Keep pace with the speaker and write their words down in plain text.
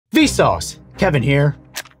Vsauce, Kevin here.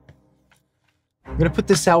 I'm gonna put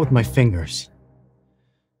this out with my fingers.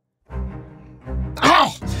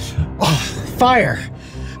 Ow! Oh, fire!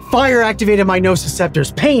 Fire activated my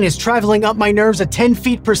nociceptors. Pain is traveling up my nerves at 10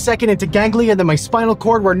 feet per second into ganglia, then my spinal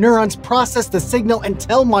cord, where neurons process the signal and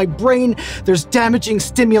tell my brain there's damaging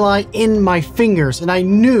stimuli in my fingers. And I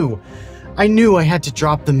knew I had to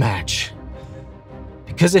drop the match.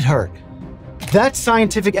 Because it hurt. That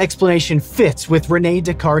scientific explanation fits with René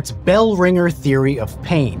Descartes' bell ringer theory of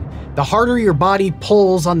pain. The harder your body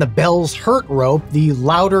pulls on the bell's hurt rope, the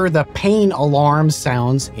louder the pain alarm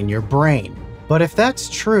sounds in your brain. But if that's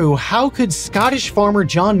true, how could Scottish farmer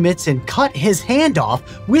John Mitson cut his hand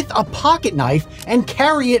off with a pocket knife and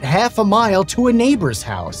carry it half a mile to a neighbor's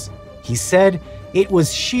house? He said it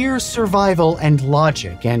was sheer survival and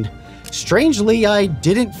logic, and strangely, I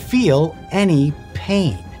didn't feel any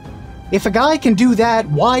pain. If a guy can do that,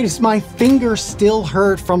 why does my finger still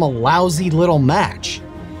hurt from a lousy little match?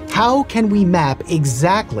 How can we map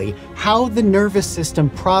exactly how the nervous system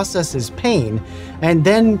processes pain and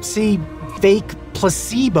then see fake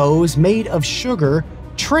placebos made of sugar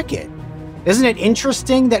trick it? Isn't it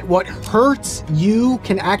interesting that what hurts you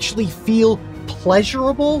can actually feel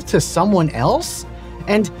pleasurable to someone else?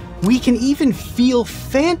 And we can even feel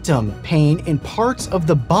phantom pain in parts of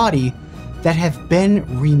the body that have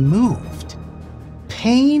been removed.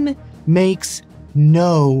 Pain makes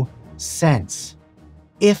no sense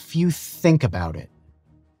if you think about it.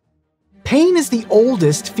 Pain is the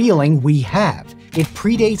oldest feeling we have. It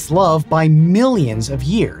predates love by millions of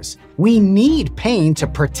years. We need pain to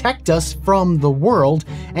protect us from the world,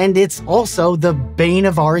 and it's also the bane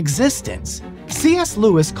of our existence. C.S.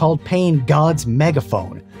 Lewis called pain God's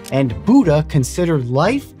megaphone, and Buddha considered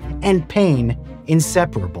life and pain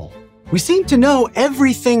inseparable. We seem to know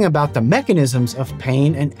everything about the mechanisms of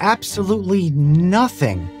pain and absolutely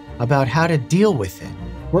nothing about how to deal with it.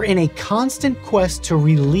 We're in a constant quest to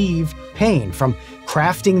relieve pain, from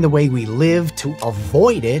crafting the way we live to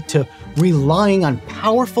avoid it, to relying on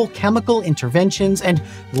powerful chemical interventions and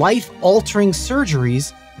life-altering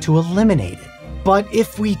surgeries to eliminate it. But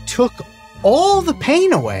if we took all the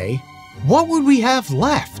pain away, what would we have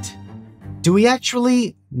left? Do we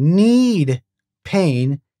actually need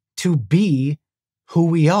pain to be who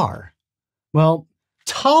we are? Well,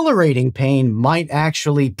 tolerating pain might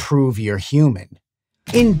actually prove you're human.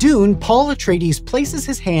 In Dune, Paul Atreides places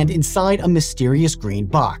his hand inside a mysterious green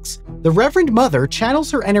box. The Reverend Mother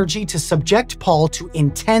channels her energy to subject Paul to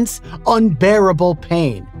intense, unbearable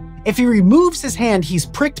pain. If he removes his hand, he's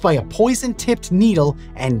pricked by a poison-tipped needle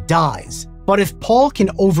and dies. But if Paul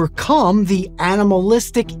can overcome the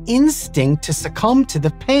animalistic instinct to succumb to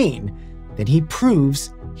the pain, then he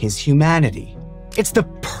proves his humanity. It's the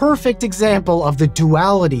perfect example of the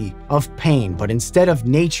duality of pain, but instead of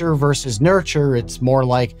nature versus nurture, it's more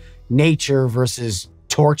like nature versus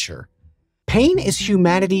torture. Pain is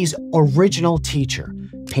humanity's original teacher.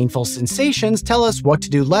 Painful sensations tell us what to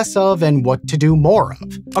do less of and what to do more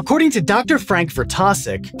of. According to Dr. Frank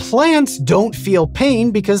Vsauce, plants don't feel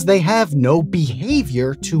pain because they have no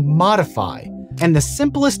behavior to modify. And the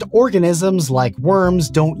simplest organisms like worms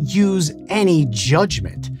don't use any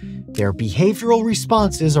judgment. Their behavioral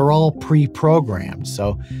responses are all pre-programmed,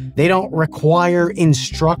 so they don't require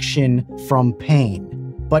instruction from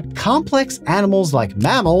pain. But complex animals like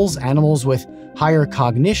mammals, animals with higher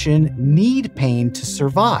cognition, need pain to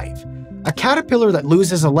survive. A caterpillar that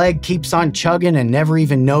loses a leg keeps on chugging and never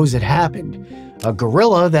even knows it happened. A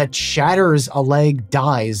gorilla that shatters a leg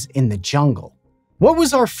dies in the jungle. What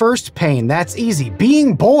was our first pain? That's easy.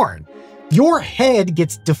 Being born. Your head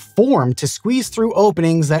gets deformed to squeeze through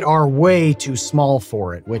openings that are way too small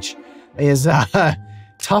for it, which is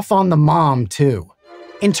tough on the mom too.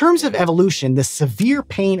 In terms of evolution, the severe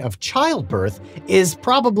pain of childbirth is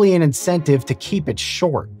probably an incentive to keep it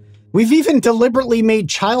short. We've even deliberately made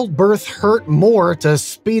childbirth hurt more to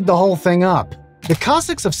speed the whole thing up. The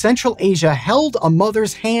Cossacks of Central Asia held a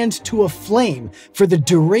mother's hand to a flame for the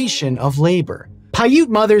duration of labor. Paiute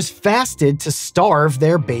mothers fasted to starve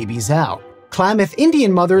their babies out. Klamath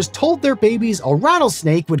Indian mothers told their babies a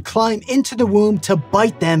rattlesnake would climb into the womb to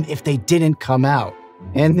bite them if they didn't come out.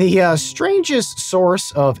 And the strangest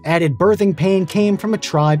source of added birthing pain came from a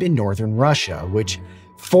tribe in northern Russia, which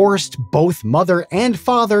forced both mother and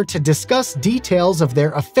father to discuss details of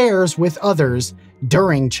their affairs with others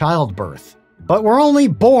during childbirth. But we're only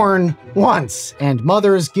born once, and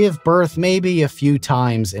mothers give birth maybe a few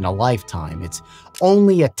times in a lifetime. It's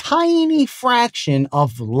only a tiny fraction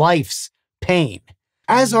of life's pain.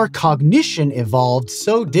 As our cognition evolved,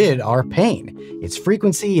 so did our pain, its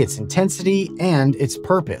frequency, its intensity, and its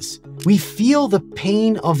purpose. We feel the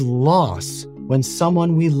pain of loss when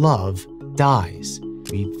someone we love dies.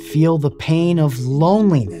 We feel the pain of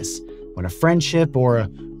loneliness when a friendship or a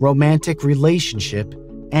romantic relationship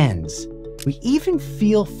ends. We even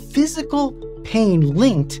feel physical pain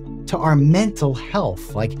linked to our mental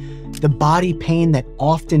health, like the body pain that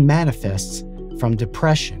often manifests from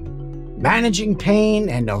depression. Managing pain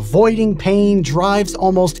and avoiding pain drives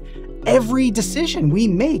almost every decision we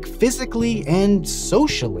make physically and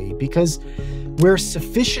socially because we're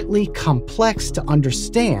sufficiently complex to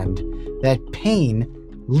understand that pain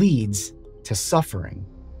leads to suffering.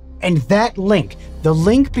 And that link, the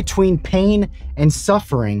link between pain and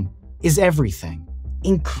suffering, is everything,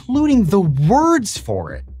 including the words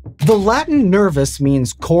for it. The Latin nervus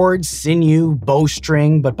means cord, sinew,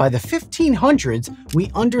 bowstring, but by the 1500s,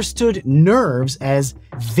 we understood nerves as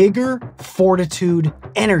vigor, fortitude,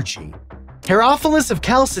 energy. Herophilus of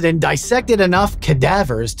Chalcedon dissected enough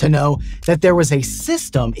cadavers to know that there was a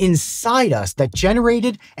system inside us that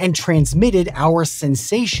generated and transmitted our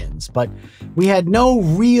sensations, but we had no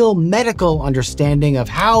real medical understanding of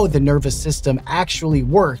how the nervous system actually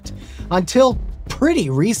worked until pretty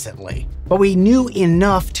recently. But we knew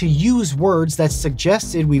enough to use words that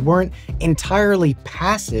suggested we weren't entirely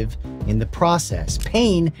passive in the process.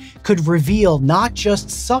 Pain could reveal not just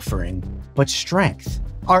suffering, but strength.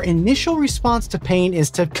 Our initial response to pain is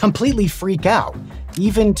to completely freak out,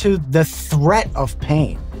 even to the threat of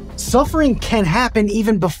pain. Suffering can happen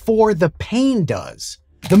even before the pain does.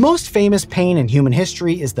 The most famous pain in human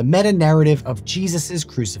history is the meta-narrative of Jesus'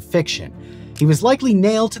 crucifixion. He was likely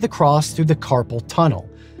nailed to the cross through the carpal tunnel,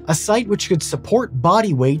 a site which could support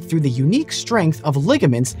body weight through the unique strength of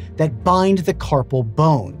ligaments that bind the carpal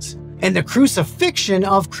bones. And the crucifixion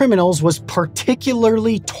of criminals was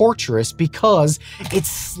particularly torturous because it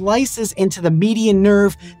slices into the median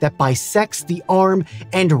nerve that bisects the arm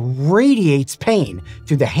and radiates pain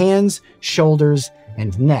through the hands, shoulders,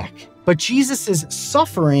 and neck. But Jesus'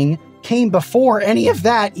 suffering came before any of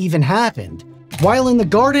that even happened. While in the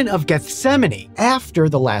Garden of Gethsemane, after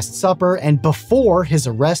the Last Supper and before his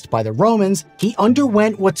arrest by the Romans, he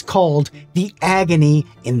underwent what's called the agony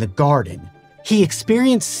in the garden. He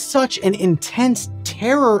experienced such an intense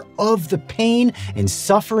terror of the pain and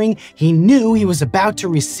suffering he knew he was about to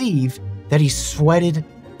receive that he sweated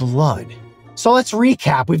blood. So let's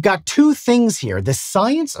recap. We've got two things here: the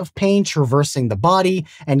science of pain traversing the body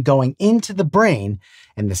and going into the brain,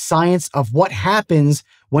 and the science of what happens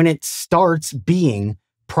when it starts being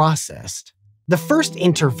processed. The first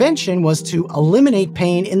intervention was to eliminate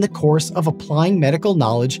pain in the course of applying medical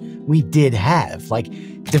knowledge we did have, like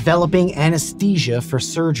developing anesthesia for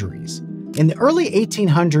surgeries. In the early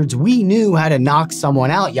 1800s, we knew how to knock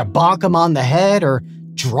someone out. You bonk them on the head or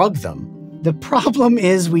drug them. The problem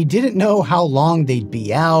is we didn't know how long they'd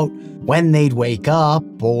be out, when they'd wake up,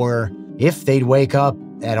 or if they'd wake up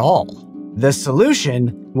at all. The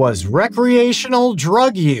solution was recreational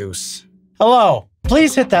drug use. Hello.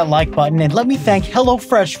 Please hit that like button and let me thank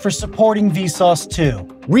HelloFresh for supporting Vsauce too.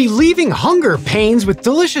 Relieving hunger pains with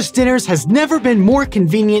delicious dinners has never been more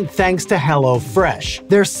convenient thanks to HelloFresh.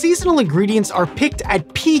 Their seasonal ingredients are picked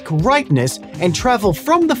at peak ripeness and travel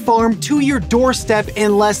from the farm to your doorstep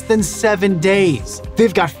in less than 7 days.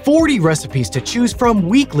 They've got 40 recipes to choose from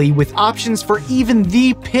weekly with options for even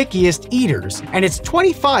the pickiest eaters, and it's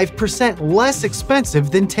 25% less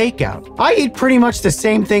expensive than takeout. I eat pretty much the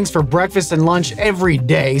same things for breakfast and lunch every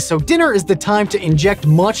day, so dinner is the time to inject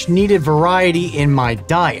much needed variety in my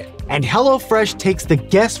diet. And HelloFresh takes the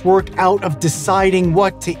guesswork out of deciding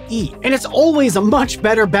what to eat. And it's always a much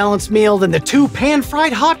better balanced meal than the 2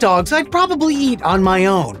 pan-fried hot dogs I'd probably eat on my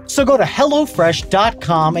own. So go to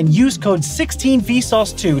HelloFresh.com and use code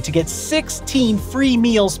 16Vsauce2 to get 16 free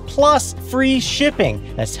meals plus free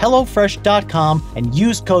shipping. That's HelloFresh.com and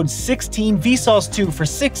use code 16Vsauce2 for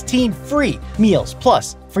 16 free meals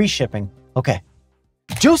plus free shipping. Okay.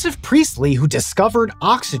 Joseph Priestley, who discovered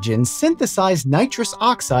oxygen, synthesized nitrous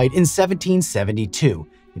oxide in 1772.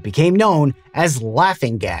 It became known as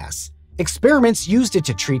laughing gas. Experiments used it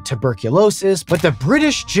to treat tuberculosis, but the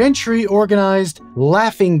British gentry organized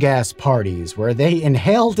laughing gas parties where they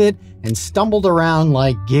inhaled it and stumbled around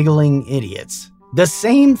like giggling idiots. The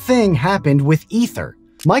same thing happened with ether.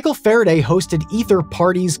 Michael Faraday hosted ether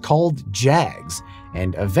parties called JAGs,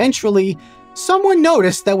 and eventually, someone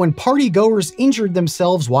noticed that when partygoers injured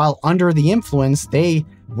themselves while under the influence, they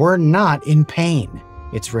were not in pain.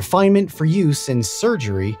 Its refinement for use in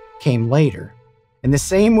surgery came later. And the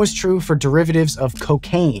same was true for derivatives of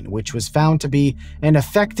cocaine, which was found to be an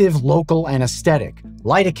effective local anesthetic.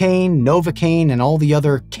 Lidocaine, Novocaine, and all the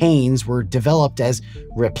other canes were developed as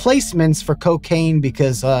replacements for cocaine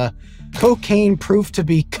because cocaine proved to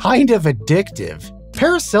be kind of addictive.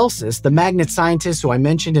 Paracelsus, the magnet scientist who I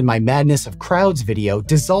mentioned in my Madness of Crowds video,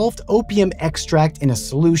 dissolved opium extract in a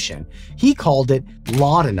solution. He called it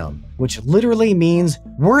laudanum, which literally means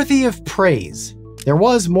worthy of praise. There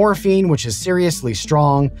was morphine, which is seriously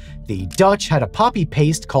strong. The Dutch had a poppy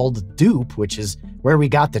paste called dupe, which is where we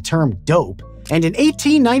got the term dope. And in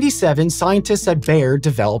 1897, scientists at Bayer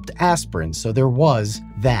developed aspirin, so there was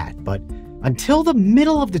that. But until the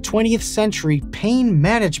middle of the 20th century, pain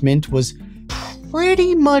management was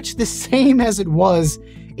pretty much the same as it was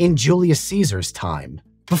in Julius Caesar's time.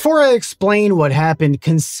 Before I explain what happened,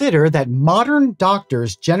 consider that modern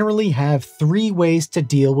doctors generally have 3 ways to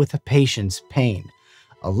deal with a patient's pain.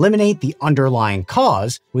 Eliminate the underlying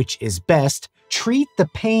cause, which is best, treat the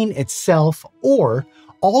pain itself, or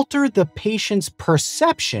alter the patient's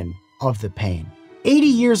perception of the pain. 80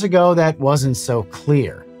 years ago, that wasn't so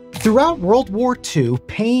clear. Throughout World War II,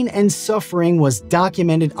 pain and suffering was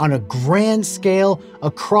documented on a grand scale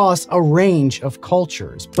across a range of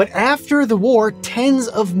cultures. But after the war, tens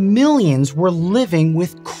of millions were living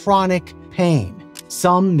with chronic pain.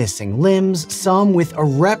 Some missing limbs, some with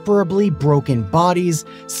irreparably broken bodies,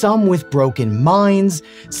 some with broken minds,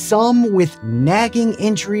 some with nagging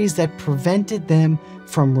injuries that prevented them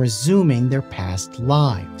from resuming their past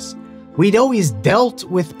lives. We'd always dealt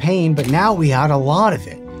with pain, but now we had a lot of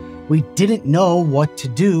it. We didn't know what to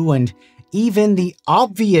do, and even the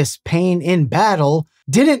obvious pain in battle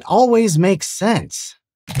didn't always make sense.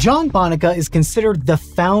 John Bonica is considered the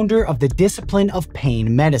founder of the discipline of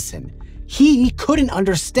pain medicine. He couldn't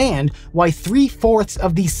understand why 3/4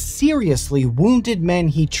 of the seriously wounded men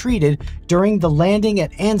he treated during the landing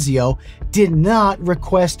at Anzio did not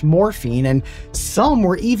request morphine, and some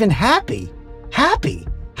were even happy. Happy?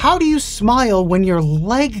 How do you smile when your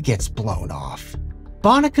leg gets blown off?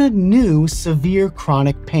 Bonica knew severe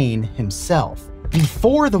chronic pain himself.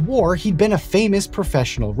 Before the war, he'd been a famous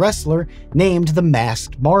professional wrestler named the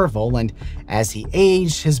Masked Marvel, and as he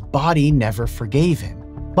aged, his body never forgave him.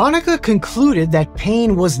 Bonica concluded that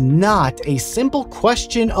pain was not a simple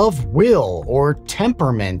question of will or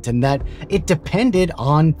temperament, and that it depended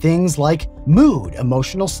on things like mood,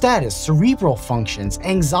 emotional status, cerebral functions,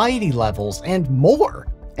 anxiety levels, and more.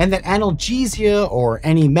 And that analgesia or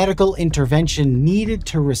any medical intervention needed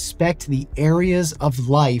to respect the areas of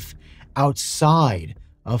life outside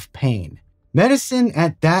of pain. Medicine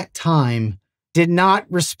at that time did not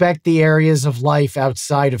respect the areas of life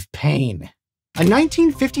outside of pain. A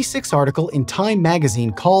 1956 article in Time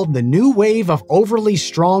magazine called the new wave of overly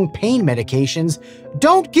strong pain medications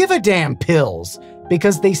 "Don't give a damn pills,"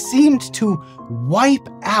 because they seemed to wipe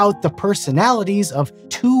out the personalities of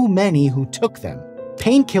too many who took them.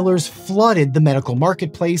 Painkillers flooded the medical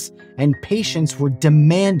marketplace, and patients were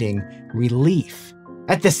demanding relief.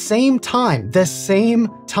 At the same time,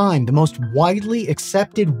 the most widely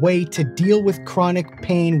accepted way to deal with chronic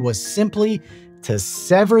pain was simply to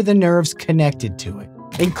sever the nerves connected to it,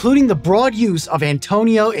 including the broad use of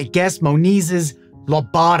Antonio Igues Moniz's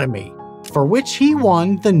lobotomy, for which he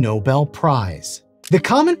won the Nobel Prize. The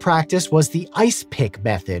common practice was the ice pick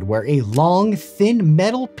method, where a long, thin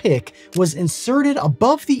metal pick was inserted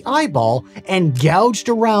above the eyeball and gouged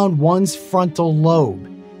around one's frontal lobe.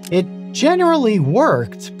 It generally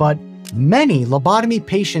worked, but many lobotomy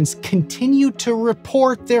patients continued to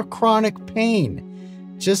report their chronic pain,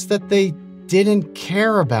 just that they didn't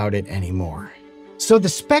care about it anymore. So the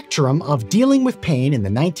spectrum of dealing with pain in the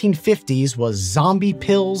 1950s was zombie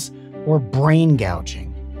pills or brain gouging.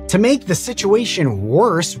 To make the situation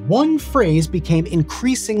worse, one phrase became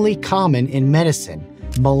increasingly common in medicine: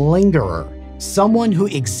 malingerer, someone who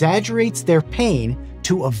exaggerates their pain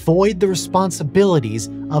to avoid the responsibilities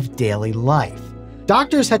of daily life.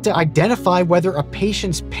 Doctors had to identify whether a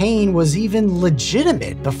patient's pain was even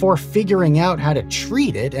legitimate before figuring out how to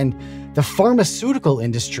treat it, and the pharmaceutical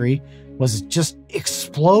industry was just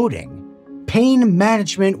exploding. Pain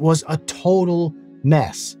management was a total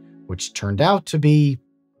mess, which turned out to be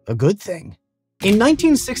a good thing. In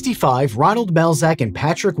 1965, Ronald Melzack and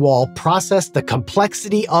Patrick Wall processed the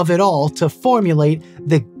complexity of it all to formulate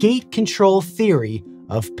the gate control theory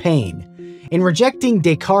of pain. In rejecting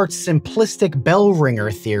Descartes' simplistic bell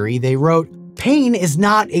ringer theory, they wrote, "Pain is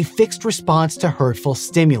not a fixed response to hurtful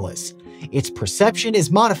stimulus. Its perception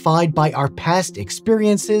is modified by our past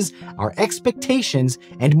experiences, our expectations,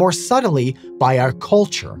 and more subtly, by our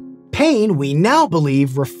culture. Pain, we now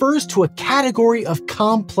believe, refers to a category of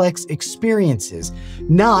complex experiences,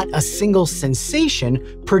 not a single sensation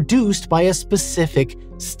produced by a specific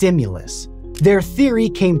stimulus. Their theory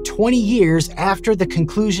came 20 years after the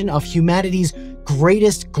conclusion of humanity's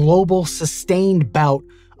greatest global sustained bout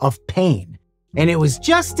of pain. And it was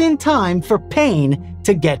just in time for pain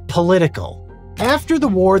to get political. After the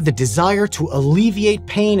war, the desire to alleviate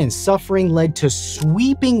pain and suffering led to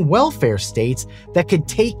sweeping welfare states that could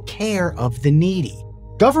take care of the needy.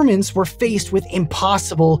 Governments were faced with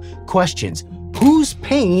impossible questions. Whose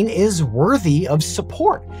pain is worthy of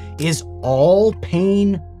support? Is all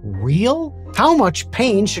pain real? How much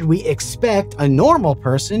pain should we expect a normal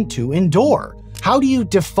person to endure? How do you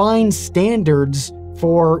define standards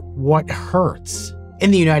for what hurts? In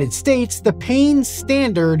the United States, the pain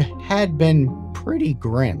standard had been pretty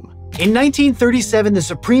grim. In 1937, the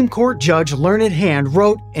Supreme Court judge Learned Hand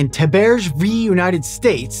wrote in Teberge v. United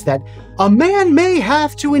States that a man may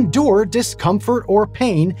have to endure discomfort or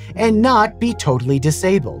pain and not be totally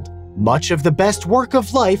disabled. Much of the best work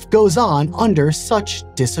of life goes on under such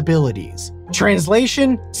disabilities.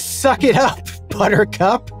 Translation: suck it up,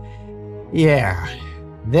 buttercup. Yeah.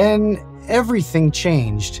 Then everything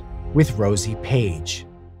changed with Rosie Page.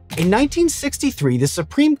 In 1963, the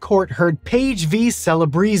Supreme Court heard Page v.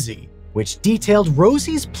 Celebrezze, which detailed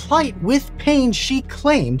Rosie's plight with pain she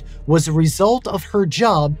claimed was a result of her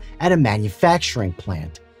job at a manufacturing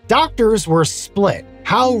plant. Doctors were split.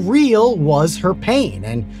 How real was her pain,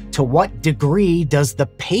 and to what degree does the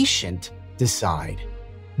patient decide?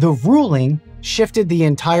 The ruling shifted the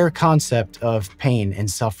entire concept of pain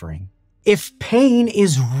and suffering. If pain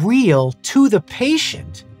is real to the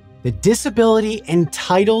patient, the disability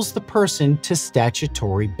entitles the person to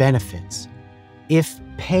statutory benefits. If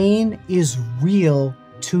pain is real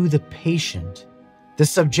to the patient, the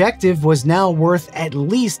subjective was now worth at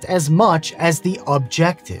least as much as the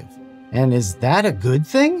objective. And is that a good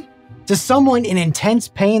thing? To someone in intense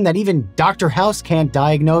pain that even Dr. House can't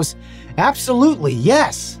diagnose? Absolutely,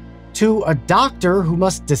 yes. To a doctor who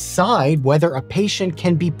must decide whether a patient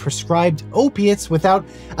can be prescribed opiates without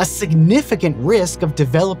a significant risk of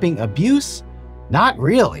developing abuse? Not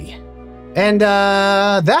really. And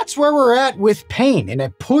that's where we're at with pain, in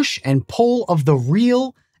a push and pull of the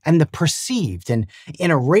real and the perceived, and in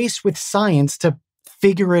a race with science to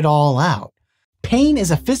figure it all out. Pain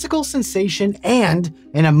is a physical sensation and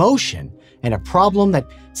an emotion, and a problem that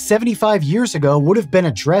 75 years ago would have been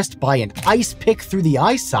addressed by an ice pick through the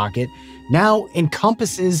eye socket now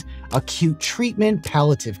encompasses acute treatment,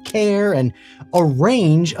 palliative care, and a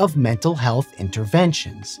range of mental health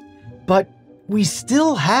interventions. But we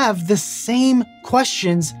still have the same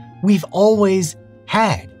questions we've always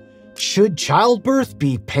had. Should childbirth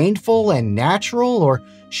be painful and natural, or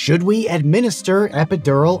should we administer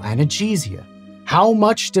epidural analgesia? How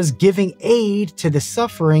much does giving aid to the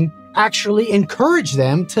suffering actually encourage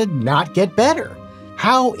them to not get better?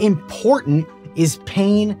 How important is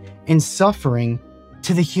pain and suffering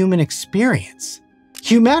to the human experience?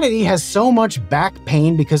 Humanity has so much back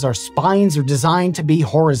pain because our spines are designed to be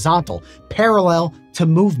horizontal, parallel to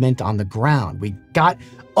movement on the ground. We got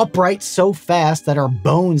upright so fast that our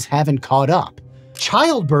bones haven't caught up.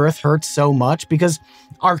 Childbirth hurts so much because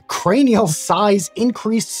our cranial size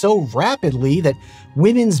increased so rapidly that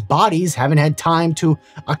women's bodies haven't had time to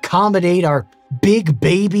accommodate our big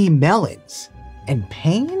baby melons. And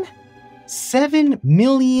pain? 7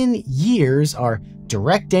 million years our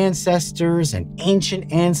direct ancestors and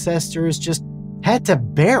ancient ancestors just had to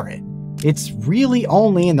bear it. It's really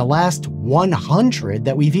only in the last 100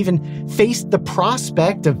 that we've even faced the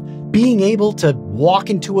prospect of being able to walk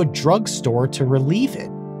into a drugstore to relieve it.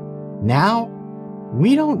 Now,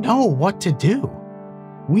 we don't know what to do.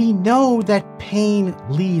 We know that pain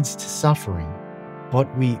leads to suffering,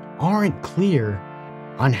 but we aren't clear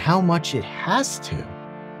on how much it has to.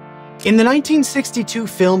 In the 1962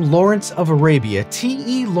 film Lawrence of Arabia,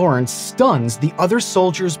 T.E. Lawrence stuns the other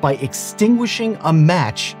soldiers by extinguishing a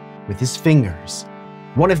match with his fingers.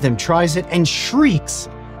 One of them tries it and shrieks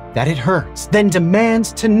that it hurts, then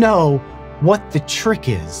demands to know what the trick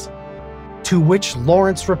is. To which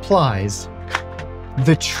Lawrence replies,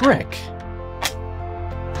 "The trick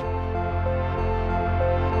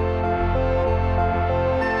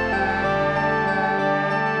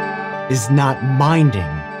is not minding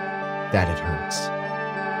that it hurts."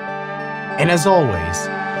 And as always,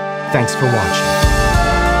 thanks for watching.